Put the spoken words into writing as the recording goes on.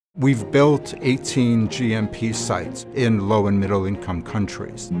We've built 18 GMP sites in low and middle income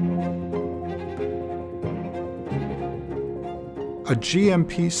countries. A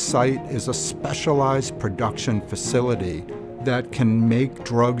GMP site is a specialized production facility that can make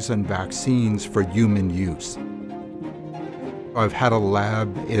drugs and vaccines for human use. I've had a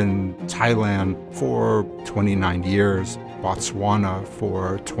lab in Thailand for 29 years, Botstwana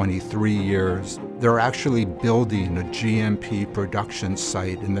for 23 years. They're actually building a GMP production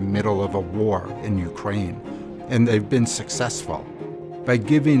site in the middle of a war in Ukraine, and they've been successful. By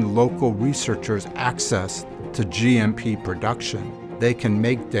giving local researchers access to GMP production, they can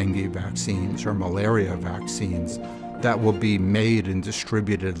make dengue vaccines or malaria vaccines that will be made and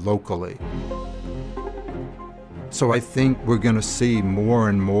distributed locally. So I think we're going to see more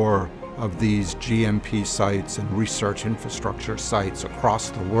and more of these GMP sites and research infrastructure sites across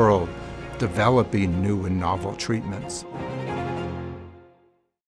the world developing new and novel treatments.